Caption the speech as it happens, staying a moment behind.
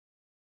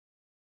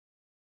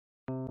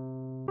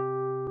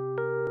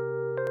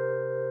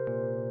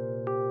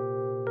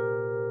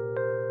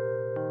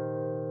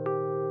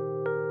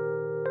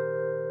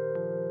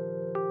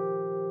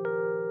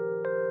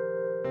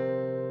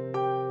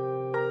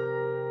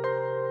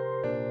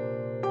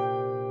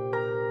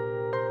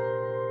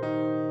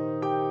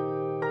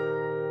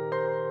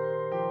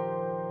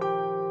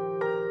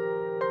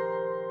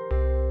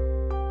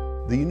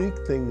The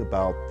unique thing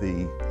about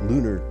the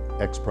Lunar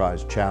X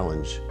Prize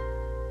challenge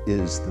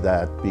is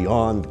that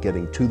beyond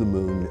getting to the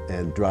moon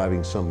and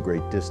driving some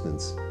great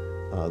distance,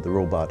 the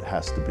robot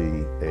has to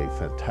be a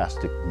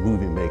fantastic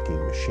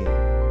movie-making machine.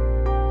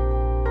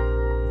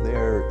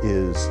 There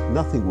is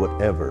nothing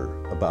whatever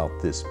about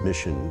this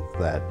mission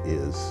that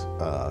is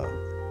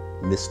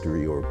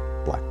mystery or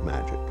black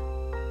magic.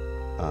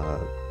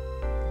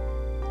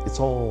 It's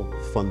all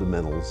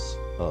fundamentals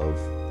of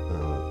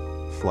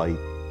flight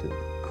and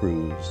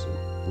cruise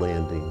and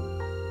landing,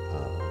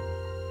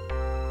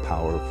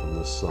 power from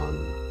the sun,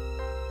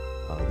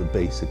 the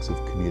basics of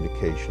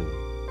communication,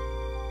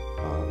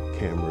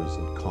 cameras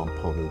and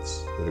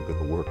components that are going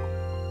to work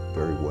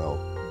very well.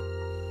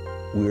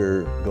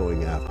 We're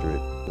going after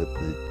it with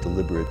the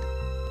deliberate,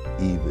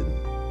 even,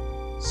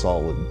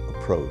 solid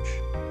approach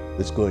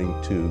that's going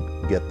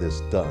to get this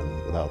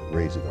done without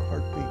raising a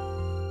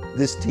heartbeat.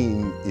 This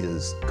team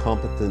is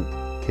competent,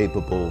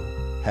 capable,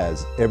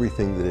 has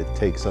everything that it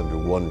takes under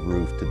one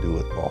roof to do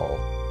it all.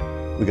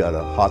 We got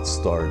a hot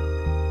start,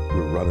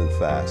 we're running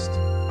fast,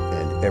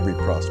 and every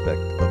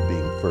prospect of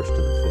being first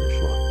to the finish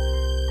line.